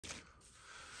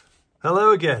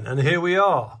Hello again, and here we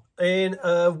are in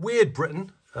weird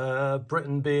Britain.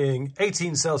 Britain being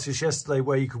 18 Celsius yesterday,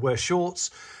 where you could wear shorts,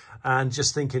 and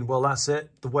just thinking, well, that's it.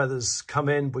 The weather's come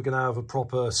in. We're going to have a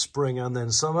proper spring and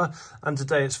then summer. And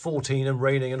today it's 14 and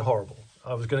raining and horrible.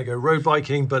 I was going to go road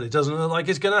biking, but it doesn't look like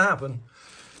it's going to happen.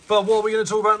 But what are we going to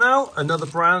talk about now? Another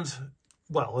brand,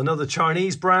 well, another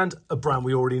Chinese brand, a brand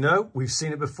we already know. We've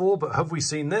seen it before, but have we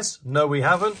seen this? No, we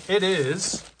haven't. It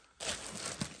is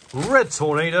Red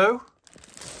Tornado.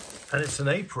 And it's an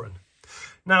apron.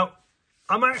 Now,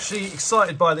 I'm actually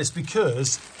excited by this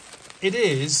because it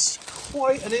is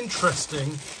quite an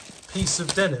interesting piece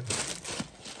of denim.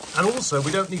 And also,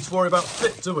 we don't need to worry about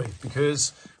fit, do we?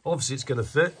 Because obviously it's going to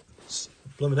fit. It's a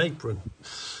blooming apron.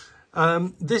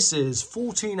 This is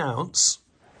 14 ounce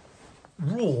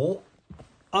raw,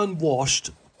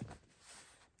 unwashed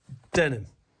denim.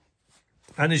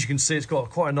 And as you can see, it's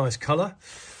got quite a nice colour.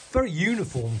 Very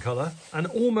uniform colour, and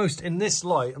almost in this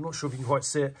light, I'm not sure if you can quite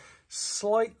see it,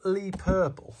 slightly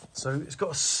purple. So it's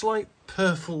got a slight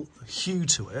purple hue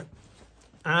to it.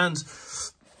 And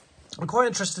I'm quite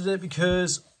interested in it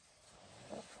because,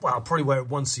 well, I'll probably wear it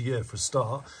once a year for a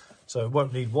start. So it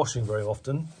won't need washing very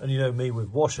often. And you know me with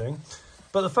washing.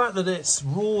 But the fact that it's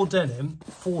raw denim,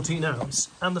 14 ounce,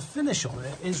 and the finish on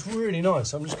it is really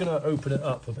nice. I'm just going to open it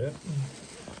up a bit.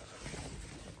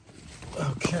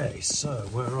 Okay, so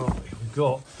where are we? We've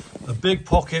got a big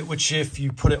pocket, which if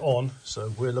you put it on,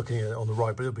 so we're looking at it on the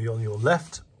right, but it'll be on your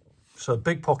left. So a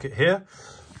big pocket here,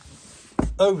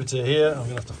 over to here. I'm going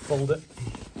to have to fold it.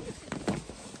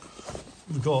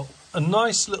 We've got a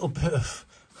nice little bit of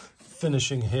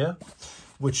finishing here,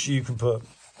 which you can put,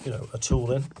 you know, a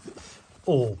tool in.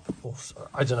 Or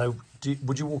I don't know,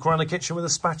 would you walk around the kitchen with a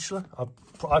spatula?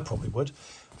 I probably would.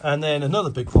 And then another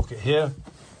big pocket here.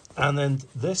 And then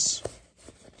this.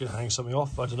 You could hang something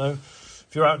off, I don't know. If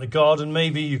you're out in the garden,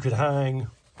 maybe you could hang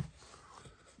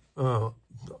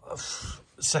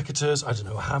secateurs, I don't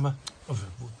know,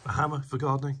 a hammer for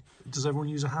gardening. Does everyone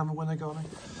use a hammer when they're gardening?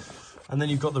 And then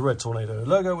you've got the Red Tornado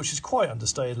logo, which is quite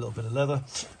understated, a little bit of leather.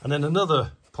 And then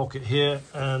another pocket here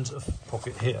and a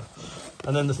pocket here.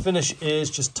 And then the finish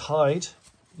is just tied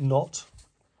knot.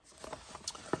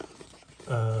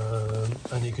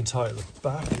 And you can tie it at the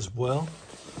back as well.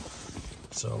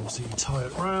 So obviously you tie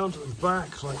it round at the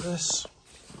back like this.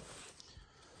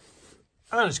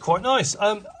 And it's quite nice.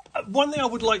 One thing I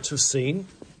would like to have seen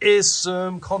is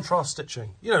some contrast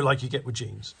stitching, you know, like you get with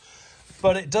jeans.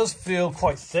 But it does feel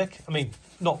quite thick. I mean,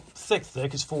 not thick,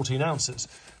 it's 14 ounces.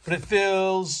 But it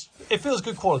feels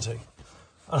good quality.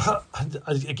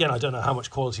 Again, I don't know how much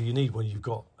quality you need when you've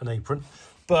got an apron.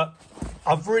 But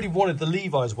I've really wanted the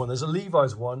Levi's one. There's a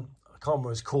Levi's one. I can't remember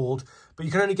what it's called, but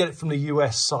you can only get it from the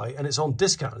US site, and it's on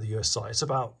discount at the US site. It's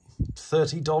about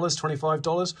 $30,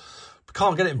 $25. But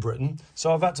can't get it in Britain,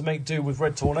 so I've had to make do with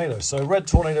Red Tornado. So Red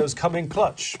Tornadoes come in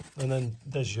clutch, and then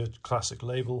there's your classic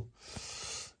label,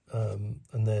 and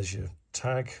there's your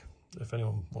tag, if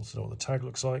anyone wants to know what the tag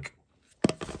looks like.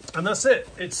 And that's it.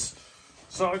 It's,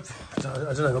 so I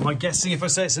don't know, am I guessing if I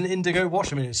say it's an indigo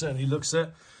wash? I mean, it certainly looks it.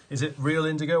 Is it real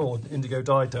indigo or indigo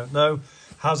dye? Don't know.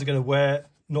 How's it going to wear?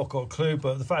 Not got a clue,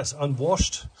 but the fact it's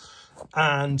unwashed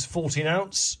and 14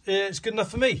 ounce, it's good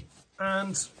enough for me.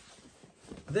 And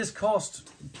this cost,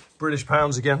 British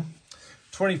pounds again,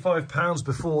 £25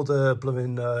 before the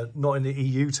blooming, not in the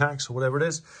EU tax or whatever it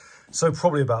is. So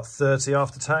probably about 30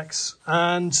 after tax.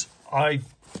 And I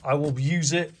will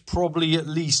use it probably at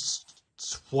least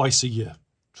twice a year.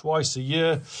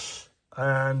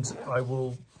 And I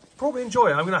will probably enjoy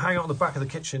it. I'm going to hang it on the back of the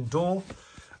kitchen door.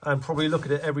 And probably look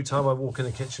at it every time I walk in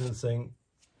the kitchen and think,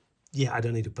 yeah, I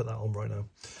don't need to put that on right now.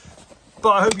 But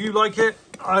I hope you like it.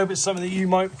 I hope it's something that you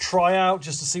might try out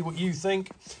just to see what you think.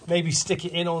 Maybe stick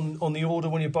it in on the order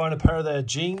when you're buying a pair of their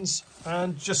jeans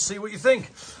and just see what you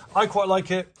think. I quite like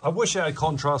it. I wish it had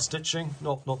contrast stitching,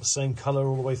 not the same colour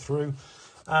all the way through.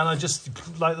 And I just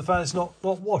like the fact it's not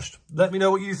washed. Let me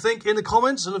know what you think in the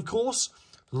comments. And of course,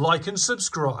 like and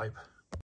subscribe.